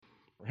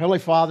Heavenly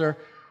Father,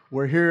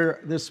 we're here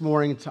this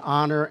morning to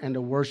honor and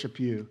to worship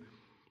you.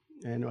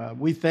 And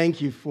we thank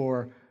you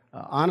for,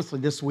 honestly,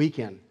 this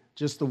weekend.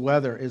 Just the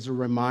weather is a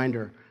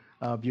reminder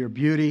of your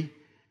beauty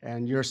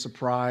and your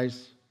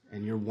surprise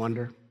and your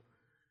wonder.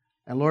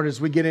 And Lord,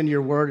 as we get into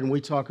your word and we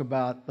talk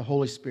about the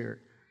Holy Spirit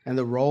and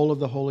the role of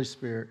the Holy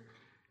Spirit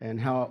and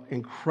how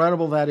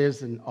incredible that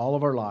is in all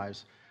of our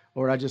lives,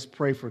 Lord, I just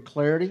pray for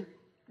clarity.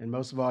 And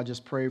most of all, I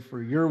just pray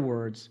for your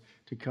words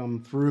to come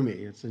through me.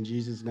 It's in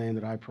Jesus' name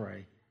that I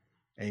pray.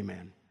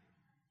 Amen.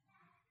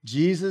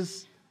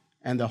 Jesus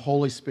and the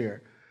Holy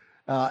Spirit.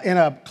 In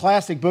a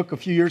classic book a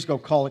few years ago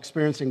called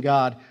Experiencing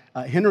God,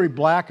 Henry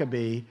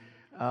Blackaby,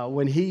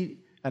 when he,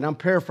 and I'm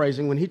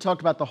paraphrasing, when he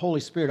talked about the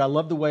Holy Spirit, I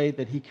love the way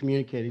that he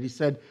communicated. He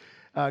said,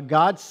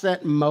 God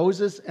sent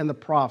Moses and the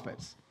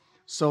prophets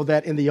so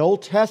that in the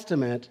Old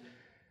Testament,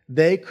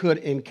 they could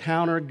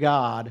encounter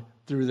God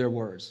through their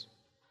words,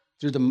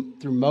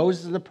 through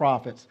Moses and the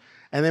prophets.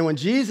 And then when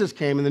Jesus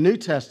came in the New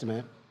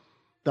Testament,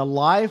 the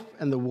life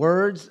and the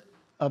words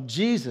of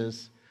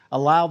Jesus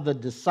allowed the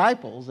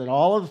disciples and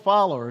all of the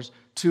followers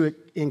to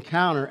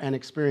encounter and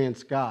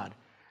experience God.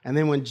 And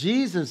then when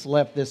Jesus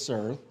left this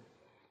earth,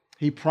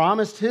 he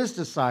promised his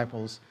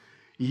disciples,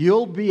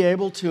 you'll be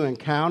able to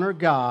encounter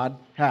God,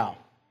 how?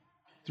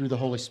 Through the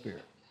Holy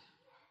Spirit.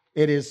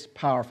 It is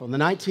powerful. In the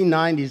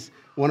 1990s,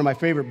 one of my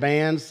favorite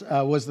bands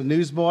was the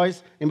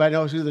Newsboys. Anybody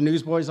know who the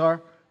Newsboys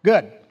are?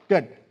 Good.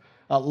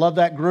 Love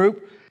that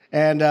group.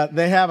 And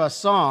they have a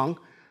song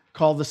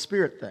called The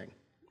Spirit Thing.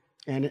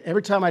 And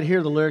every time I'd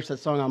hear the lyrics of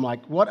that song, I'm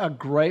like, what a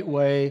great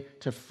way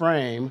to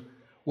frame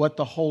what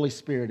the Holy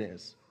Spirit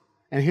is.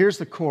 And here's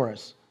the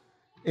chorus.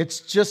 It's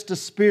just a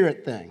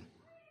spirit thing.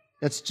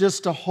 It's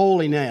just a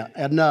holy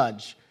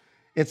nudge.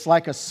 It's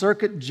like a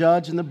circuit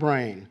judge in the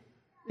brain.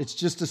 It's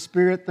just a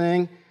spirit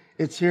thing.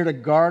 It's here to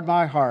guard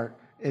my heart.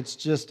 It's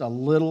just a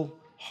little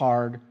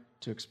hard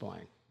to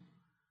explain.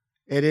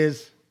 It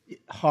is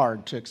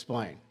hard to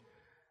explain.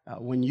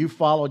 When you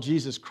follow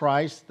Jesus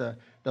Christ, the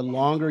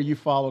longer you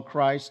follow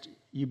Christ,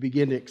 you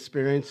begin to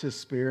experience His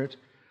Spirit.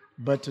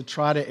 But to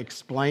try to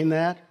explain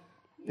that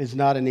is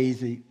not an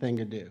easy thing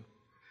to do.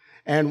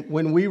 And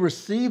when we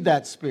receive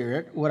that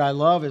Spirit, what I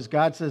love is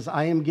God says,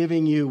 I am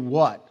giving you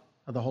what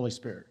of the Holy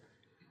Spirit?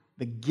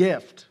 The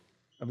gift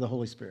of the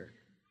Holy Spirit.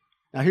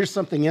 Now, here's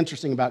something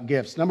interesting about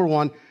gifts. Number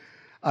one,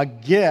 a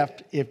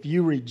gift, if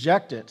you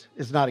reject it,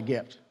 is not a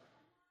gift.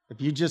 If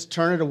you just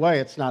turn it away,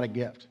 it's not a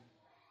gift.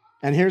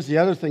 And here's the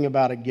other thing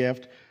about a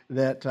gift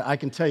that I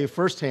can tell you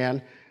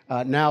firsthand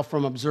now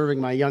from observing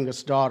my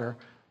youngest daughter,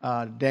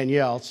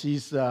 Danielle.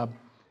 She's going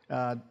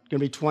to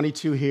be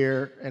 22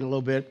 here in a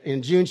little bit.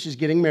 In June, she's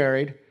getting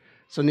married.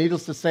 So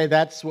needless to say,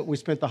 that's what we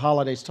spent the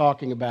holidays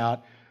talking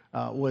about,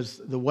 was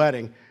the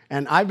wedding.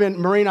 And I've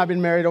been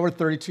married over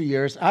 32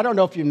 years. I don't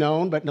know if you've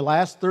known, but in the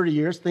last 30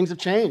 years, things have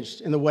changed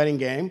in the wedding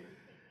game.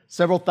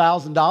 Several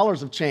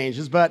 $1,000s of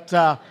changes. But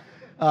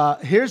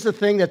here's the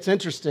thing that's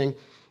interesting.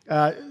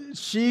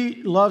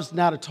 She loves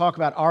now to talk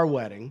about our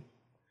wedding.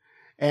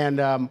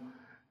 And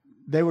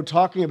they were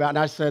talking about, and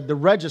I said, the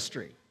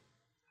registry.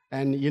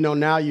 And you know,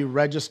 now you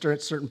register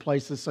at certain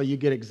places so you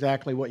get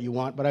exactly what you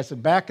want. But I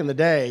said, back in the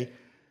day,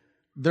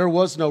 there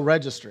was no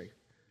registry.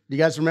 Do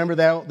you guys remember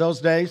those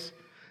days?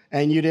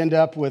 And you'd end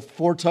up with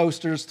 4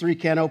 toasters, 3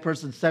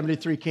 canopers, and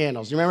 73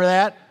 candles. You remember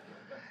that?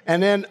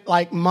 And then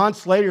like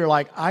months later, you're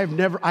like, I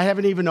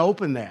haven't even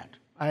opened that.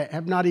 I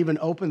have not even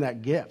opened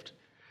that gift.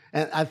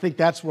 And I think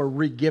that's where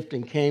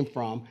regifting came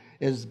from,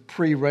 is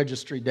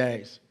pre-registry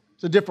days.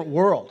 It's a different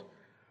world.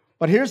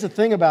 But here's the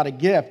thing about a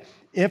gift.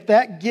 If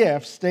that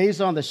gift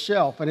stays on the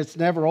shelf and it's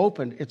never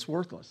opened, it's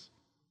worthless.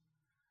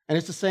 And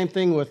it's the same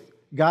thing with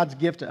God's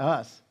gift to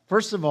us.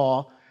 First of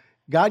all,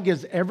 God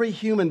gives every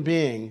human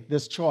being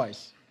this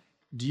choice.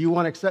 Do you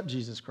want to accept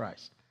Jesus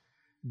Christ?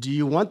 Do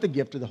you want the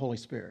gift of the Holy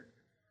Spirit?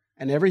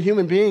 And every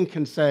human being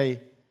can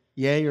say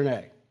yay or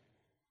nay.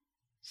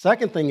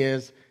 Second thing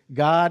is,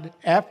 God,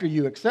 after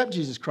you accept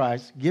Jesus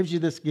Christ, gives you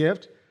this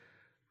gift,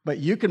 but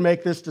you can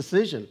make this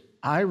decision.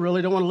 I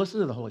really don't want to listen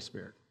to the Holy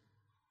Spirit.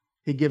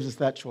 He gives us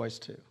that choice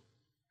too.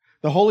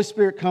 The Holy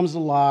Spirit comes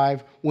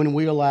alive when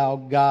we allow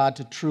God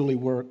to truly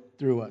work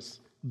through us.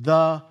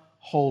 The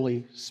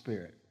Holy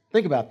Spirit.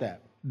 Think about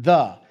that.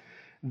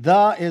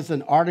 The is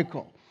an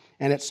article,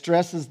 and it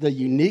stresses the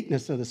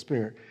uniqueness of the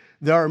Spirit.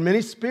 There are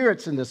many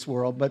spirits in this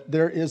world, but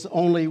there is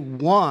only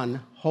one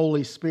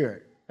Holy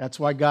Spirit. That's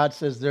why God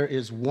says there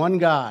is one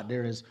God,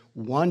 there is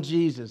one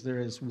Jesus, there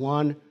is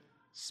one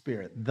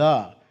Spirit.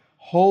 The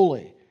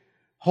Holy.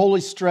 Holy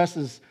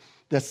stresses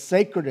the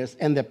sacredness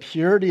and the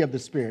purity of the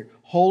Spirit.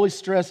 Holy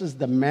stresses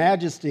the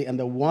majesty and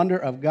the wonder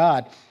of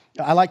God.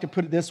 I like to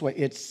put it this way.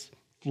 It's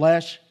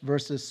flesh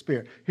versus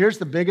spirit. Here's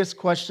the biggest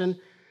question.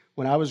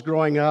 When I was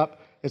growing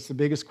up, it's the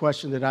biggest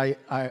question that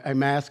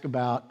I'm asked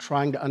about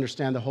trying to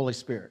understand the Holy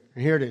Spirit.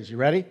 And here it is. You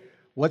ready?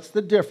 What's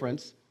the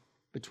difference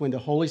between the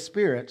Holy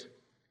Spirit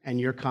and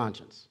your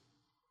conscience?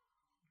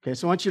 Okay,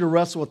 so I want you to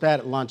wrestle with that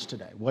at lunch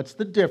today. What's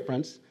the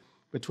difference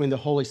between the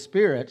Holy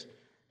Spirit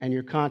and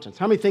your conscience?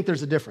 How many think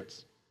there's a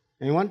difference?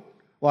 Anyone?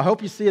 Well, I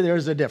hope you see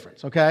there's a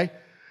difference, okay?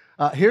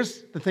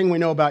 Here's the thing we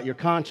know about your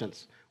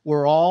conscience.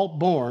 We're all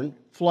born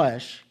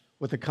flesh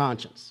with a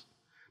conscience.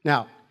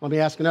 Now, let me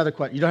ask another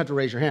question. You don't have to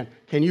raise your hand.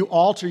 Can you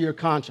alter your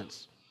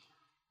conscience?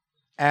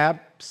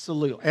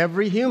 Absolutely.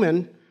 Every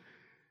human,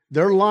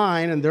 their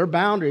line and their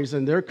boundaries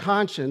and their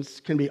conscience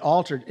can be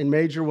altered in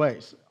major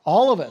ways.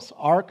 All of us,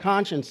 our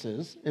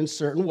consciences in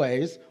certain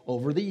ways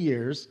over the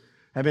years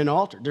have been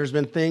altered. There's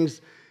been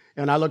things,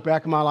 and I look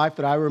back in my life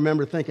that I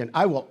remember thinking,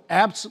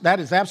 that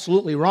is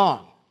absolutely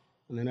wrong.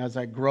 And then as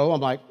I grow, I'm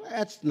like,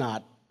 that's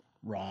not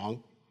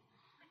wrong.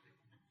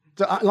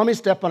 So let me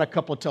step on a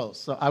couple of toes.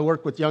 So I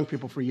worked with young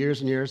people for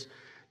years and years.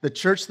 The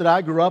church that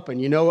I grew up in,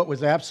 you know what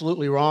was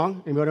absolutely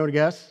wrong? Anybody want to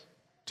guess?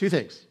 2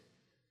 things.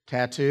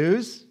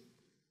 Tattoos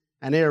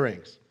and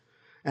earrings.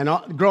 And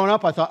growing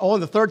up, I thought,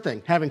 and the third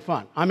thing, having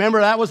fun. I remember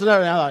that was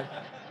another thing. I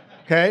thought,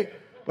 okay?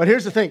 But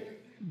here's the thing.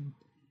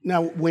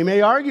 Now, we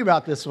may argue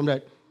about this one,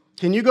 but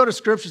can you go to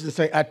scriptures and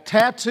say, a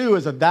tattoo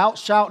is a thou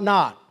shalt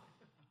not?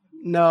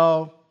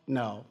 No.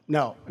 Now,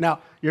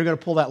 you're going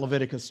to pull that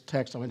Leviticus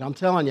text on me. I'm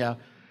telling you,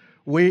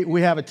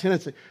 we have a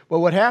tendency. But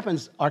what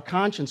happens, our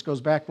conscience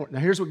goes back more. Now,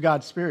 here's what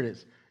God's Spirit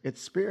is.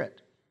 It's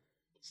spirit.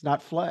 It's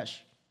not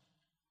flesh.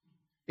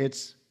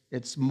 It's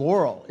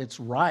moral. It's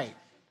right.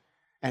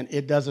 And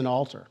it doesn't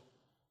alter.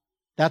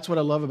 That's what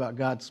I love about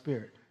God's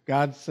Spirit.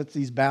 God sets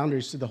these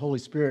boundaries to the Holy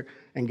Spirit,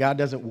 and God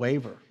doesn't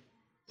waver.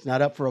 It's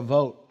not up for a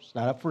vote. It's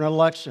not up for an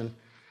election.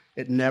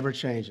 It never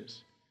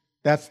changes.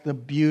 That's the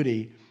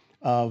beauty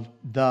of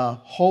the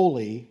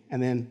Holy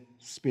and then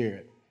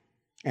Spirit.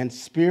 And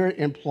Spirit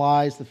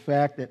implies the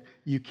fact that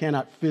you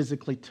cannot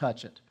physically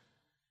touch it,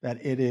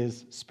 that it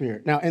is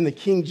Spirit. Now, in the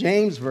King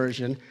James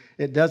Version,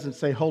 it doesn't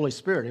say Holy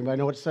Spirit. Anybody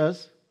know what it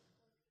says?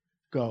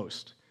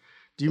 Ghost.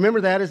 Do you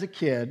remember that as a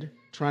kid,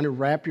 trying to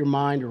wrap your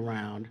mind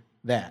around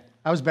that?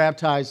 I was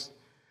baptized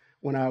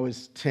when I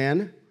was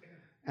 10,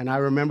 and I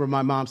remember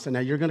my mom saying, now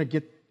you're going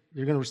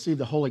to receive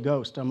the Holy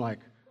Ghost. I'm like,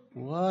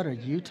 what are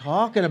you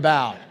talking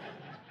about?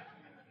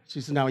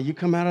 She said, now when you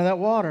come out of that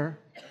water,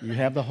 you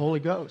have the Holy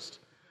Ghost.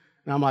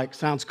 And I'm like,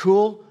 sounds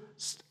cool.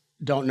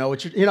 Don't know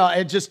what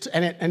and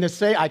to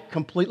say I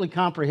completely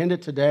comprehend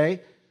it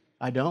today,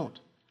 I don't.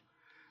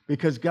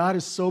 Because God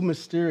is so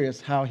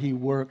mysterious how he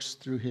works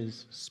through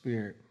his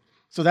Spirit.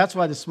 So that's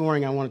why this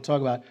morning I want to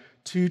talk about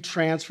 2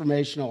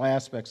 transformational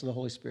aspects of the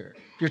Holy Spirit.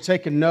 If you're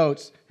taking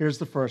notes, here's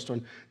the first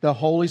one. The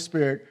Holy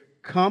Spirit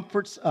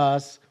comforts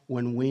us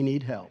when we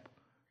need help.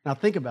 Now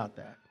think about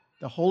that.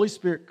 The Holy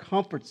Spirit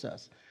comforts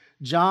us.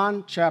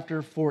 John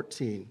chapter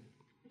 14,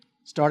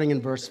 starting in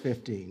verse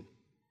 15.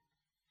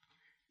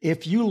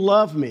 If you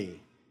love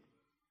me,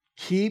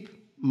 keep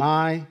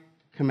my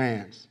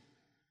commands.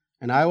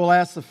 And I will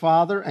ask the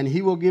Father, and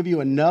he will give you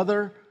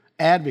another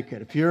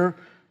advocate. If you're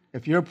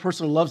a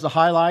person who loves to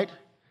highlight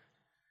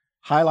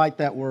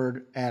that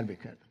word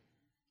advocate.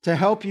 To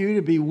help you,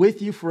 to be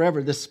with you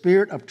forever, the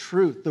Spirit of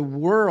truth. The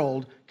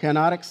world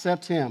cannot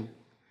accept him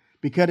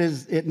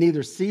because it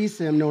neither sees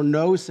him nor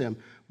knows him.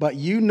 But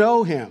you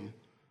know him,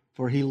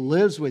 for he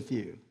lives with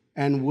you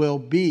and will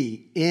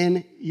be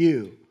in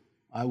you.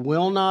 I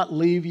will not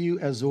leave you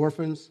as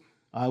orphans.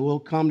 I will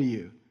come to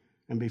you.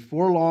 And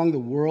before long, the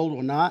world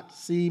will not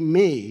see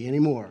me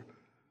anymore,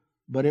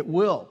 but it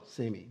will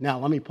see me. Now,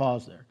 let me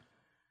pause there.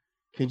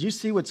 Can you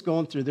see what's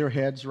going through their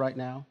heads right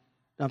now?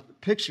 Now,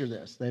 picture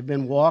this. They've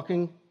been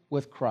walking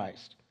with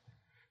Christ.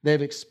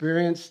 They've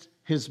experienced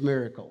his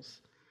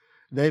miracles.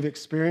 They've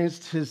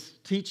experienced his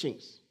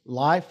teachings.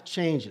 Life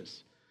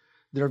changes.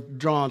 They're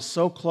drawn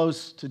so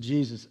close to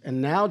Jesus.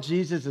 And now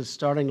Jesus is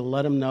starting to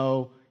let them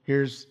know,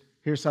 here's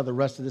how the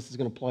rest of this is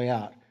going to play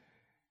out.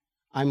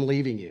 I'm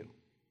leaving you.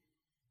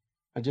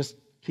 And just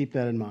keep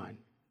that in mind.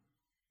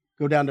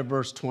 Go down to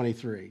verse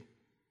 23.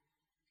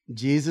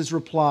 Jesus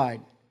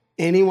replied,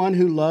 anyone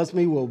who loves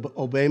me will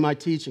obey my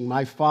teaching.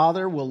 My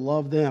Father will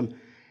love them,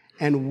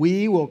 and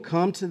we will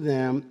come to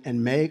them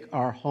and make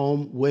our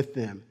home with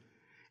them.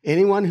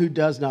 Anyone who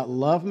does not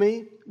love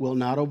me will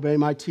not obey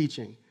my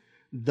teaching.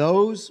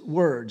 Those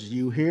words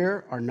you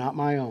hear are not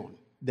my own.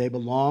 They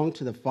belong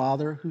to the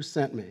Father who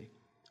sent me.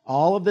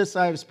 All of this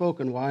I have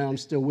spoken while I'm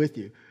still with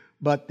you.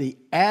 But the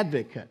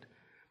advocate,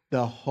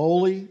 the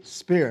Holy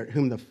Spirit,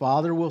 whom the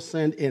Father will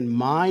send in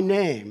my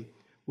name,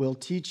 will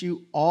teach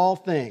you all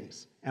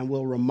things and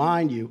will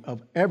remind you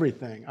of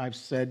everything I've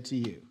said to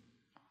you.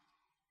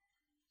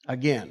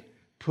 Again,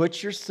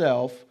 put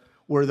yourself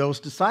where those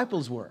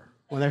disciples were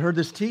when they heard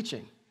this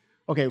teaching.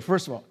 Okay,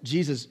 first of all,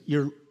 Jesus,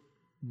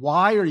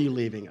 why are you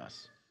leaving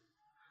us?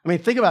 I mean,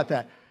 think about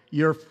that.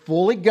 You're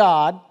fully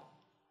God.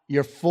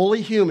 You're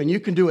fully human. You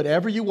can do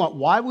whatever you want.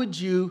 Why would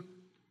you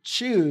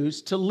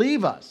choose to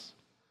leave us?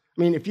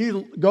 I mean, if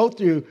you go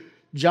through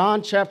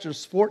John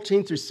chapters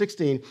 14 through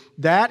 16,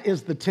 that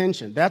is the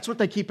tension. That's what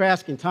they keep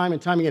asking time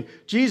and time again.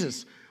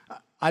 Jesus,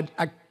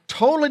 I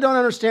totally don't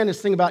understand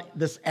this thing about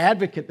this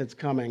advocate that's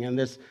coming and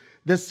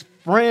this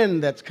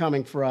friend that's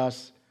coming for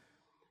us,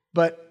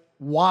 but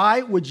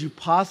why would you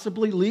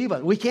possibly leave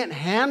us? We can't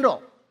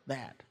handle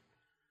that.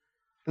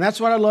 And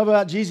that's what I love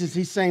about Jesus.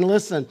 He's saying,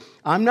 listen,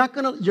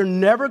 you're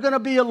never going to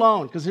be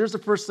alone. Because here's the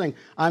first thing.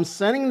 I'm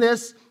sending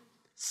this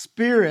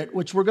Spirit,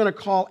 which we're going to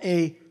call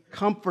a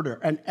comforter,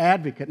 an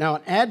advocate. Now,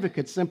 an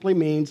advocate simply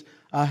means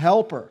a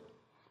helper.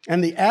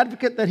 And the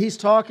advocate that he's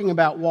talking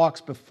about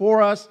walks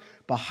before us,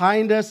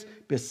 behind us,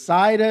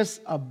 beside us,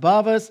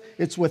 above us.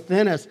 It's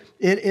within us.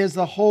 It is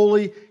the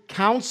Holy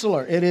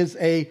Counselor. It is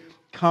a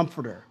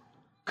comforter.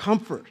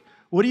 Comfort.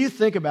 What do you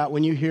think about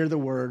when you hear the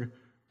word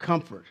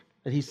comfort?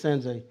 That he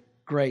sends a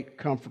great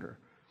comforter.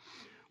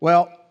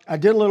 Well, I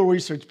did a little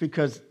research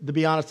because, to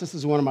be honest, this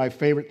is one of my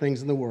favorite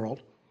things in the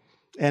world,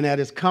 and that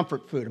is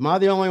comfort food. Am I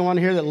the only one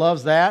here that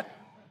loves that?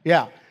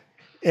 Yeah.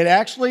 It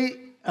actually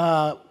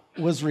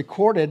was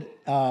recorded,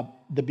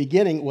 the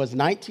beginning was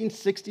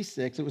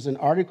 1966. It was an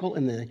article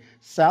in the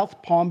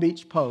South Palm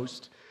Beach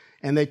Post,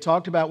 and they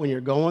talked about when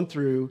you're going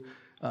through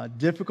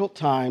difficult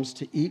times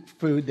to eat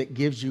food that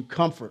gives you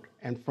comfort.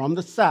 And from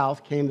the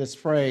South came this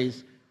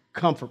phrase,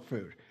 comfort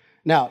food.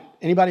 Now,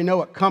 anybody know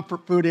what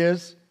comfort food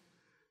is?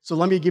 So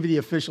let me give you the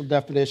official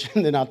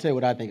definition, then I'll tell you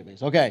what I think it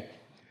means. Okay.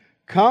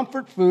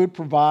 Comfort food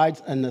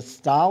provides a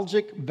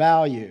nostalgic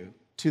value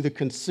to the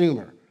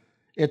consumer.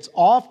 It's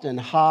often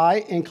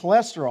high in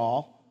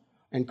cholesterol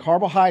and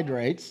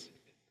carbohydrates,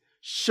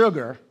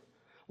 sugar,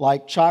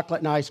 like chocolate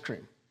and ice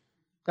cream.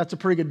 That's a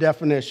pretty good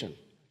definition.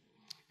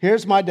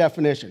 Here's my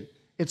definition.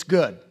 It's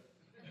good.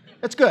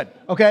 It's good,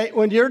 okay?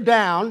 When you're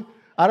down,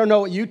 I don't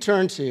know what you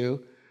turn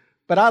to,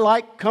 but I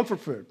like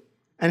comfort food.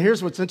 And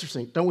here's what's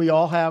interesting. Don't we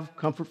all have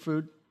comfort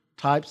food,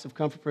 types of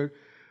comfort food?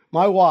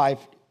 My wife,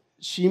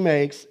 she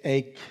makes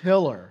a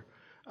killer,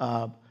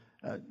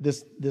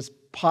 this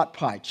pot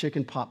pie,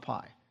 chicken pot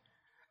pie.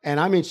 And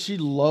I mean, she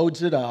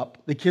loads it up.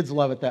 The kids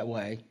love it that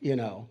way, you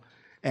know.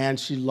 And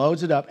she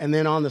loads it up. And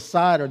then on the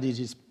side are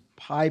these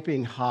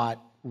piping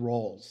hot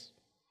rolls.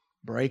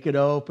 Break it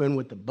open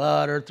with the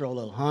butter, throw a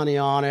little honey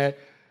on it.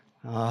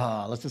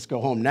 Let's just go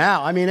home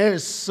now. I mean, it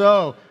is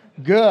so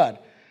good.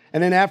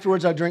 And then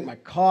afterwards, I drink my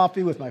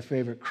coffee with my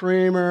favorite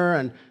creamer,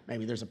 and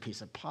maybe there's a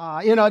piece of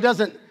pie. You know, it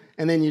doesn't,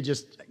 and then you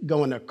just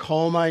go into a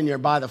coma and you're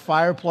by the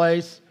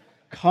fireplace.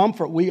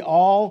 Comfort, we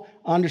all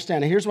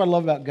understand. And here's what I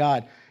love about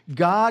God.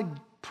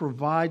 God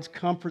provides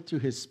comfort through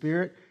his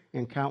Spirit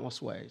in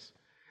countless ways.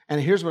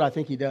 And here's what I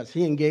think he does.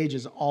 He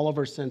engages all of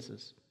our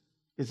senses.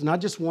 It's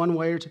not just one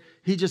way or two.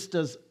 He just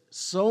does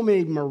so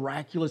many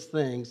miraculous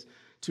things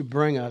to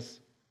bring us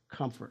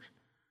comfort.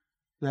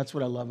 And that's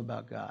what I love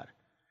about God.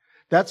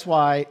 That's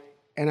why,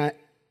 and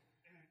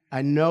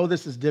I know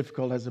this is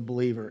difficult as a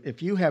believer.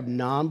 If you have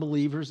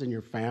non-believers in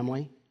your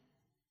family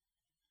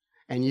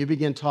and you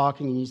begin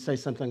talking and you say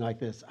something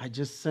like this, I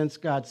just sense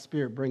God's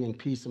Spirit bringing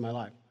peace in my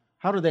life.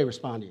 How do they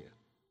respond to you?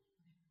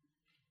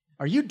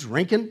 Are you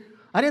drinking?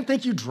 I didn't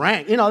think you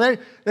drank. You know,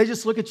 they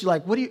just look at you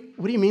like, what do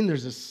you mean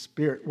there's a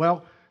spirit?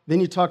 Well, then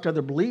you talk to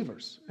other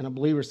believers, and a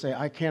believer say,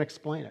 I can't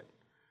explain it.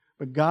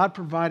 But God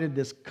provided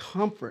this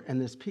comfort and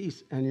this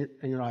peace, and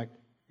you're like,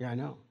 yeah, I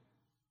know.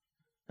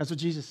 That's what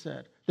Jesus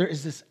said. There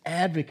is this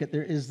advocate.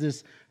 There is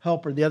this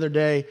helper. The other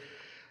day,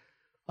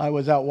 I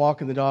was out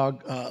walking the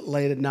dog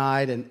late at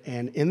night, and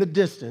in the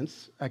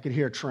distance, I could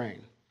hear a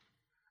train.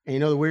 And you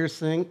know the weirdest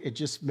thing? It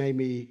just made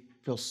me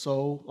feel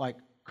so,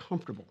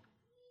 comfortable.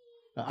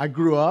 I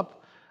grew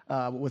up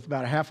with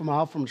about a half a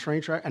mile from a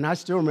train track, and I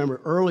still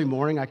remember early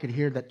morning, I could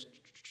hear that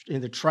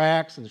in the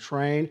tracks and the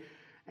train.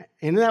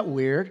 Isn't that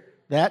weird?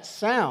 That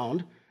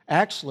sound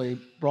actually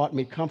brought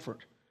me comfort.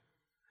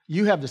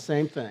 You have the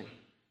same thing.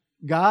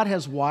 God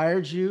has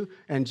wired you,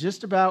 and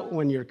just about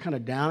when you're kind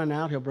of down and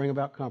out, he'll bring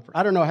about comfort.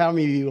 I don't know how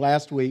many of you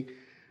last week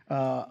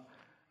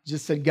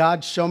just said,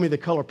 God, show me the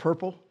color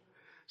purple.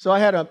 So I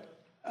had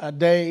a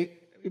day,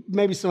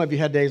 maybe some of you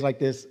had days like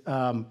this.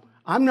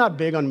 I'm not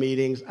big on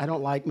meetings. I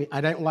don't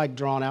like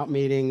drawn-out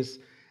meetings.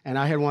 And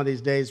I had one of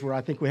these days where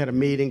I think we had a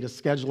meeting to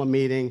schedule a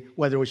meeting,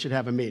 whether we should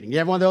have a meeting. You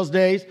have one of those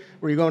days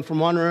where you're going from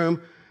one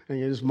room, and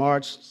you just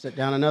march, sit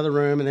down in another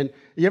room, and then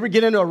you ever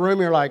get into a room,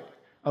 you're like,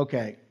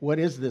 okay, what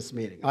is this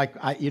meeting?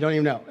 You don't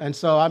even know. And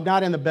so I'm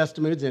not in the best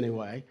of moods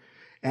anyway.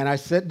 And I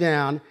sit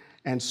down,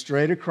 and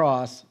straight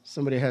across,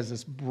 somebody has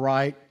this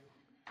bright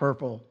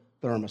purple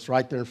thermos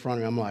right there in front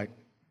of me. I'm like,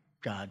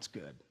 God's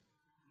good.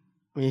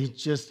 I mean, he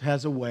just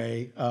has a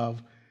way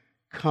of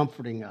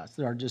comforting us.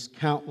 There are just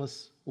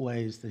countless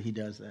ways that he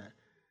does that.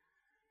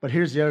 But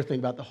here's the other thing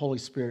about the Holy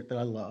Spirit that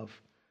I love.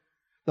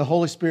 The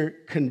Holy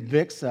Spirit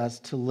convicts us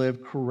to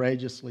live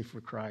courageously for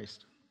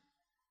Christ.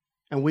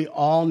 And we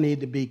all need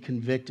to be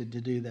convicted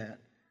to do that.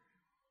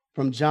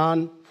 From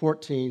John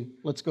 14,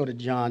 let's go to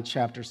John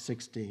chapter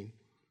 16,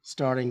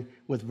 starting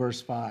with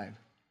verse 5.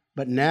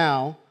 But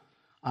now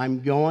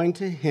I'm going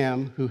to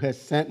him who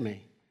has sent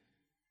me.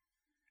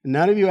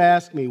 None of you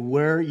ask me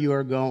where you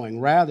are going.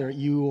 Rather,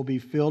 you will be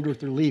filled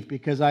with relief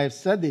because I have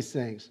said these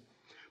things.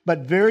 But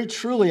very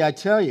truly, I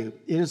tell you,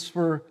 it is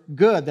for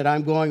good that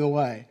I'm going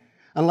away.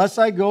 Unless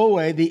I go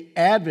away, the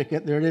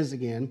advocate, there it is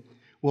again,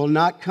 will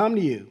not come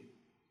to you.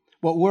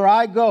 But where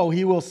I go,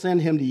 he will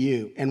send him to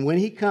you. And when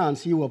he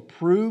comes, he will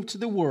prove to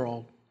the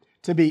world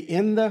to be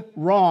in the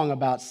wrong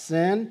about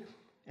sin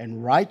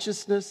and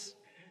righteousness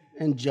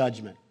and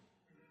judgment.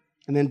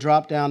 And then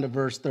drop down to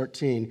verse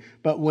 13.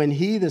 But when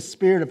he, the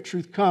Spirit of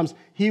truth, comes,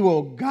 he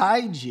will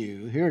guide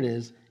you, here it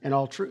is, in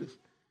all truth.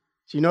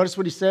 So you notice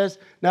what he says?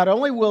 Not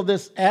only will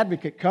this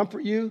advocate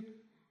comfort you,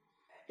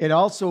 it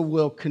also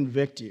will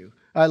convict you.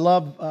 I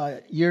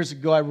love, years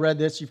ago I read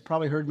this, you've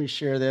probably heard me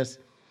share this,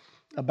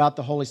 about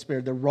the Holy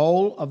Spirit. The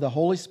role of the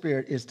Holy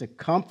Spirit is to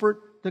comfort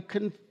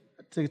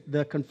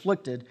the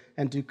conflicted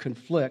and to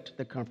conflict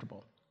the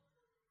comfortable.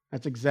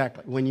 That's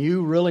exactly. When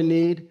you really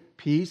need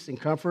peace and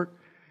comfort,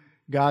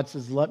 God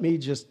says, let me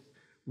just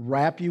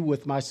wrap you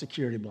with my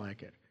security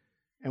blanket.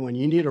 And when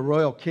you need a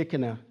royal kick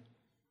in the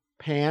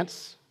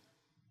pants,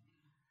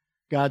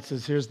 God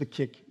says, here's the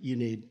kick you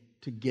need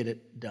to get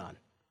it done.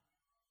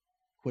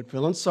 Quit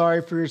feeling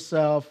sorry for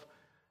yourself.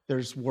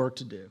 There's work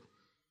to do.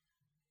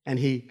 And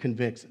he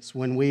convicts us.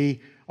 When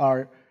we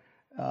are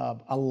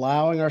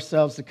allowing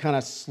ourselves to kind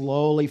of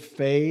slowly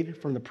fade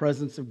from the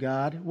presence of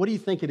God, what do you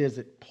think it is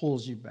that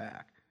pulls you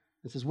back?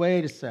 It says,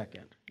 wait a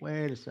second.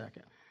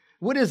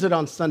 What is it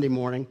on Sunday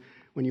morning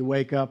when you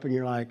wake up and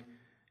you're like,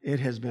 it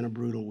has been a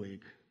brutal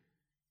week,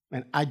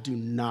 and I do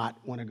not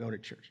want to go to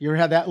church? You ever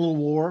had that little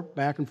war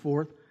back and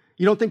forth?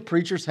 You don't think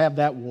preachers have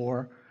that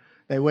war?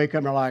 They wake up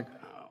and they're like,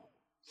 oh,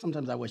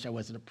 sometimes I wish I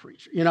wasn't a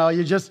preacher. You know,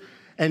 you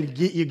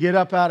get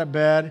up out of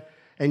bed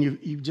and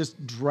you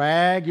just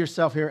drag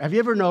yourself here. Have you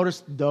ever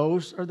noticed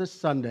those are the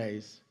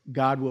Sundays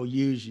God will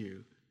use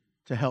you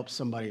to help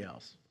somebody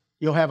else?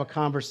 You'll have a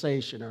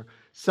conversation or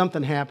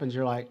something happens.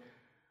 You're like,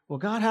 well,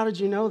 God, how did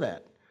you know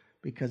that?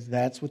 Because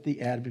that's what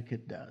the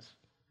advocate does.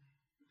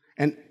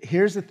 And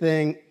here's the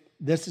thing.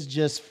 This is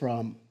just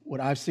from what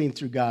I've seen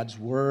through God's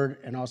word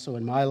and also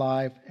in my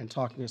life and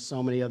talking to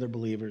so many other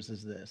believers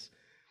is this.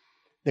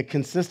 The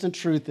consistent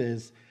truth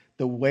is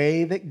the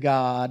way that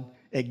God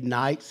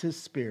ignites his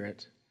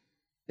Spirit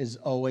is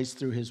always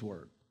through his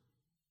word.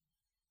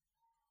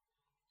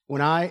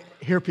 When I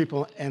hear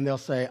people and they'll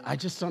say, I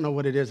just don't know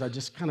what it is. I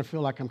just kind of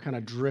feel like I'm kind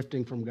of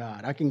drifting from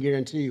God. I can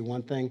guarantee you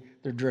one thing,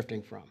 they're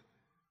drifting from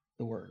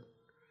the word.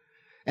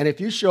 And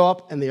if you show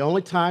up and the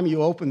only time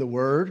you open the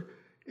word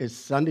is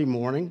Sunday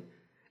morning,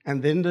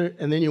 and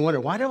then you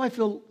wonder, why do I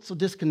feel so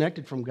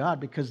disconnected from God?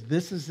 Because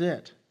this is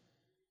it.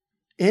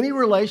 Any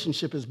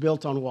relationship is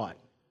built on what?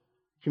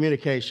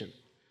 Communication.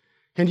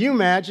 Can you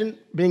imagine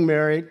being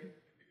married?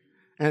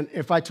 And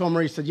if I told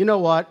Marie, said, you know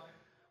what?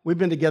 We've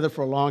been together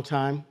for a long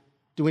time.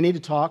 Do we need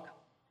to talk?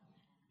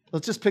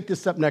 Let's just pick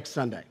this up next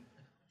Sunday.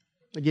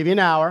 I'll give you an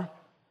hour.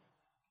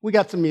 We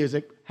got some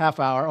music, half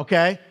hour,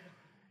 okay?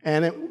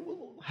 And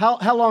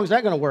how long is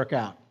that going to work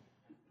out?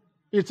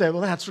 You'd say,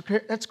 well,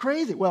 that's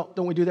crazy. Well,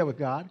 don't we do that with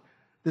God?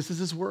 This is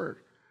his word.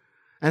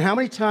 And how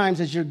many times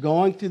as you're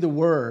going through the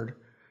word,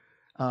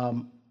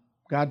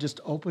 God just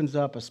opens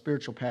up a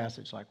spiritual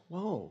passage like,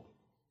 whoa.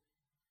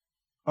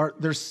 Or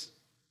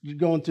you're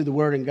going through the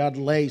word and God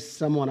lays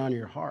someone on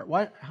your heart.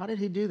 Why? How did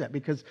he do that?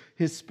 Because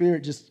his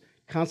Spirit just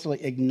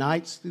constantly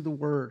ignites through the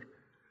word.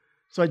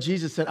 So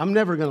Jesus said, I'm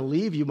never going to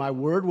leave you. My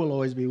word will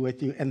always be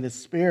with you. And the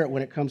Spirit,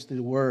 when it comes to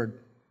the word,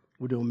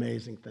 will do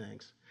amazing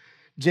things.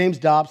 James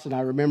Dobson,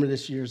 I remember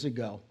this years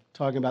ago,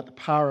 talking about the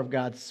power of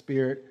God's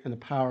Spirit and the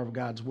power of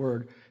God's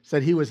word,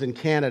 said he was in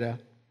Canada.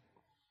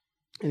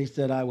 And he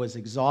said, I was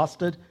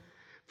exhausted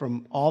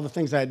from all the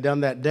things I had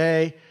done that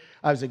day.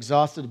 I was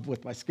exhausted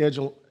with my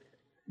schedule,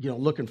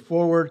 looking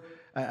forward.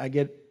 I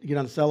get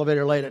on this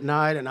elevator late at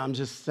night, and I'm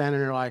just standing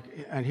there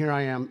and here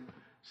I am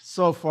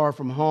so far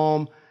from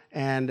home,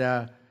 and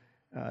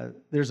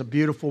there's a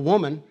beautiful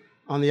woman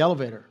on the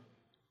elevator.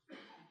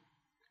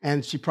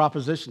 And she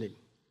propositioned him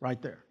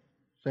right there.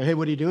 Say, hey,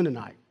 what are you doing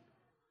tonight?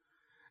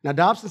 Now,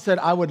 Dobson said,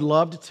 I would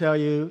love to tell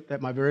you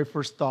that my very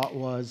first thought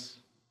was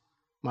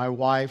my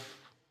wife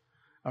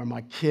or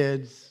my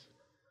kids.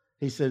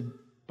 He said,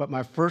 but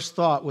my first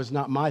thought was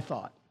not my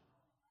thought.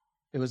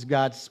 It was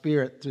God's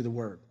Spirit through the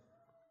word.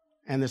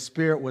 And the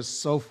Spirit was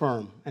so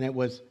firm. And it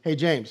was, hey,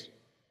 James,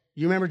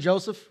 you remember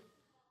Joseph?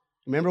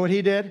 Remember what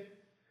he did?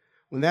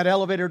 When that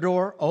elevator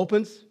door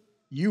opens,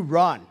 you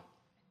run.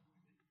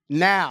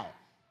 Now.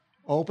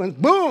 Opens,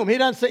 boom, he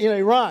doesn't say,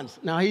 he runs.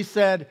 Now he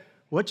said,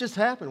 what just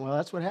happened? Well,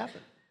 that's what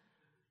happened.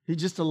 He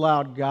just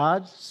allowed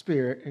God's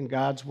Spirit and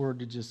God's word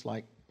to just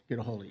get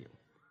a hold of you.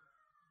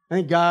 I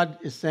think God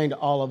is saying to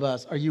all of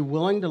us, are you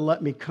willing to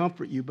let me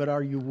comfort you, but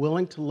are you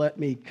willing to let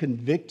me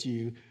convict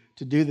you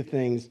to do the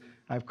things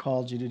I've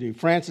called you to do?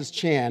 Francis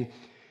Chan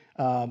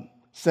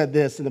said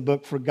this in the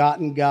book,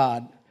 Forgotten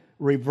God,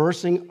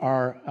 reversing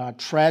our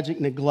tragic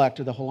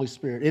neglect of the Holy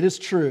Spirit. It is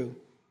true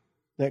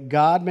that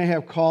God may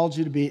have called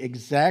you to be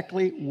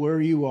exactly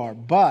where you are,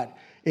 but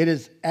it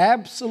is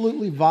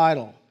absolutely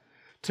vital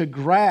to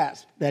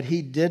grasp that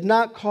he did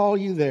not call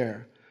you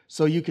there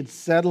so you could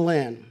settle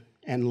in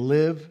and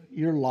live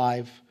your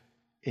life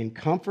in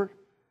comfort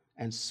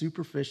and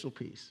superficial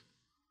peace.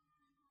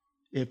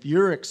 If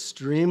you're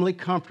extremely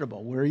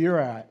comfortable where you're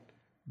at,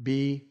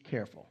 be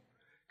careful,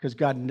 because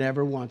God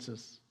never wants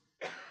us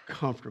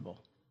comfortable.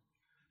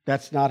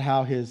 That's not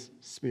how his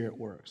Spirit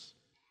works.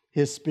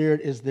 His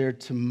Spirit is there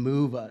to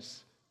move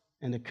us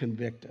and to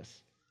convict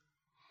us.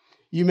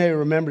 You may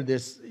remember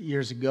this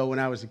years ago when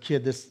I was a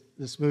kid.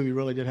 This movie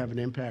really did have an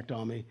impact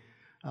on me,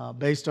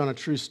 based on a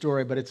true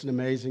story, but it's an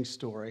amazing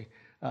story.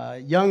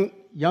 Young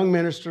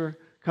minister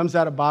comes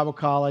out of Bible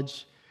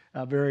college,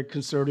 a very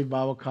conservative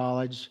Bible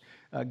college,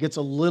 gets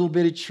a little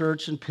bitty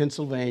church in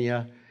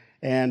Pennsylvania,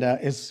 and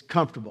is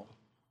comfortable.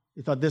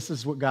 He thought, this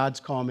is what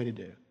God's called me to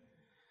do.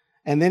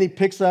 And then he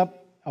picks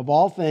up, of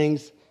all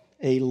things,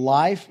 a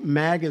Life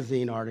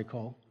magazine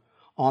article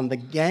on the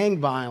gang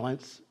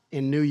violence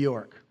in New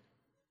York.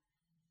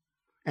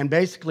 And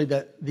basically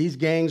that these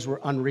gangs were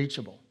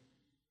unreachable.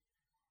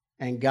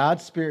 And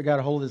God's Spirit got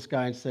a hold of this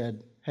guy and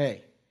said,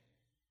 hey,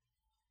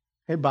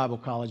 Bible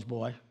college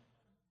boy,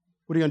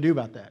 what are you going to do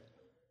about that?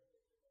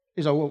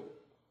 He's like, well,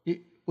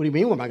 what do you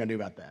mean, what am I going to do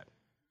about that?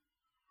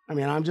 I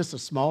mean, I'm just a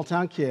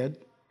small-town kid,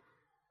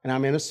 and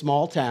I'm in a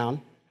small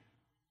town.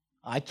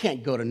 I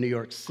can't go to New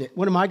York City.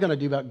 What am I going to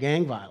do about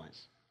gang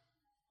violence?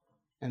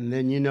 And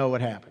then you know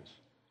what happens.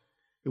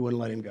 He wouldn't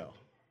let him go.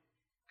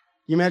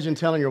 You imagine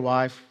telling your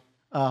wife,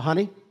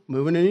 honey,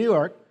 moving to New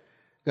York,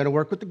 going to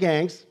work with the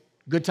gangs,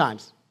 good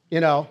times, you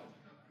know.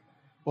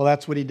 Well,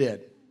 that's what he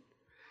did.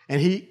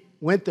 And he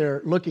went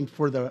there looking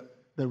for the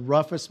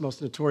roughest,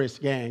 most notorious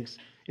gangs,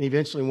 and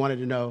eventually wanted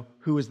to know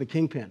who was the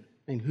kingpin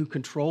and who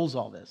controls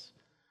all this.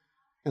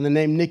 And the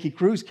name Nicky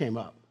Cruz came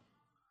up.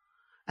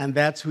 And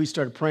that's who he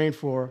started praying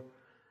for,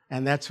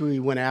 and that's who he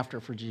went after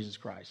for Jesus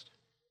Christ.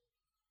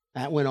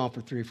 That went on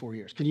for 3 or 4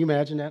 years. Can you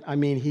imagine that? I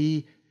mean,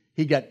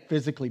 he got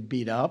physically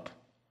beat up.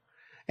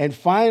 And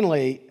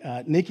finally,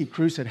 Nicky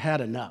Cruz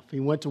had enough. He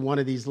went to one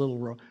of these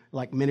little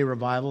like mini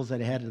revivals that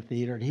he had in the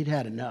theater, and he'd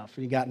had enough.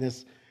 And he got in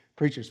this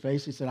preacher's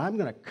face. He said, I'm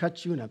going to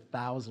cut you in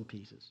 1,000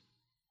 pieces.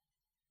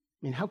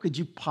 I mean, how could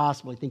you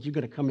possibly think you're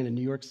going to come into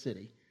New York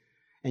City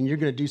and you're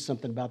going to do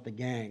something about the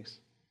gangs?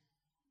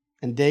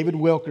 And David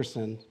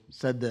Wilkerson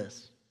said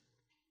this,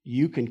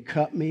 you can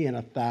cut me in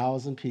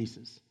 1,000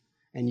 pieces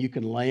and you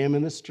can lay them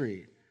in the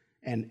street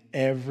and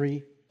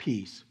every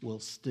piece will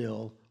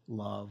still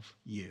love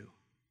you.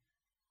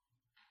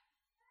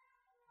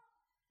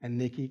 And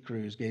Nicky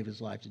Cruz gave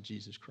his life to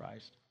Jesus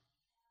Christ.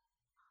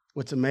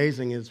 What's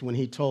amazing is when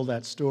he told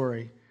that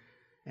story,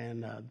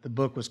 and the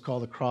book was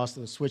called The Cross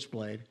and the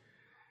Switchblade,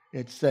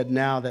 it said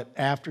now that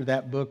after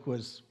that book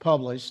was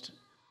published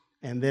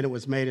and then it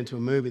was made into a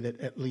movie,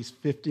 that at least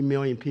 50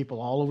 million people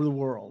all over the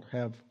world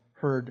have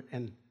heard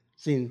and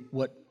seen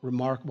what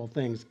remarkable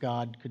things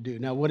God could do.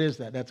 Now, what is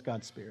that? That's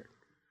God's Spirit.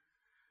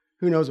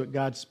 Who knows what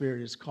God's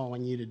Spirit is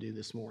calling you to do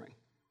this morning?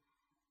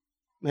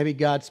 Maybe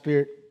God's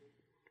Spirit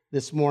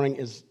this morning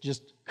is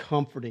just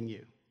comforting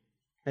you.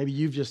 Maybe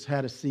you've just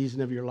had a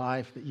season of your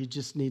life that you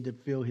just need to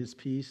feel His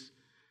peace,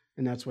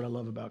 and that's what I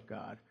love about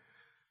God.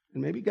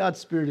 And maybe God's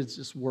Spirit is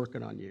just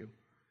working on you.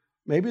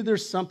 Maybe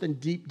there's something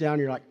deep down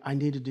you're like, I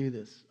need to do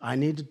this. I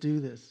need to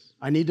do this.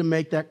 I need to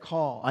make that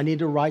call. I need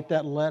to write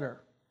that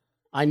letter.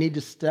 I need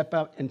to step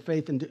out in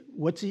faith and do.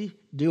 What's He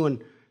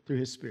doing through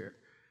His Spirit?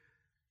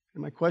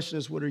 And my question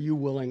is, what are you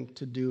willing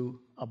to do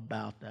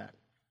about that?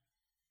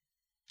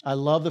 I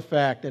love the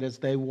fact that as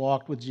they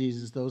walked with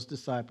Jesus, those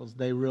disciples,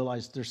 they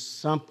realized there's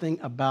something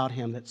about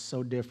Him that's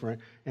so different.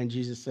 And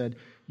Jesus said,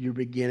 you're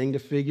beginning to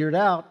figure it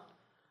out.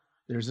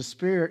 There's a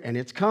Spirit, and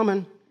it's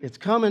coming. It's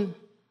coming.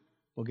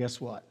 Well,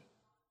 guess what?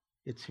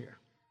 It's here.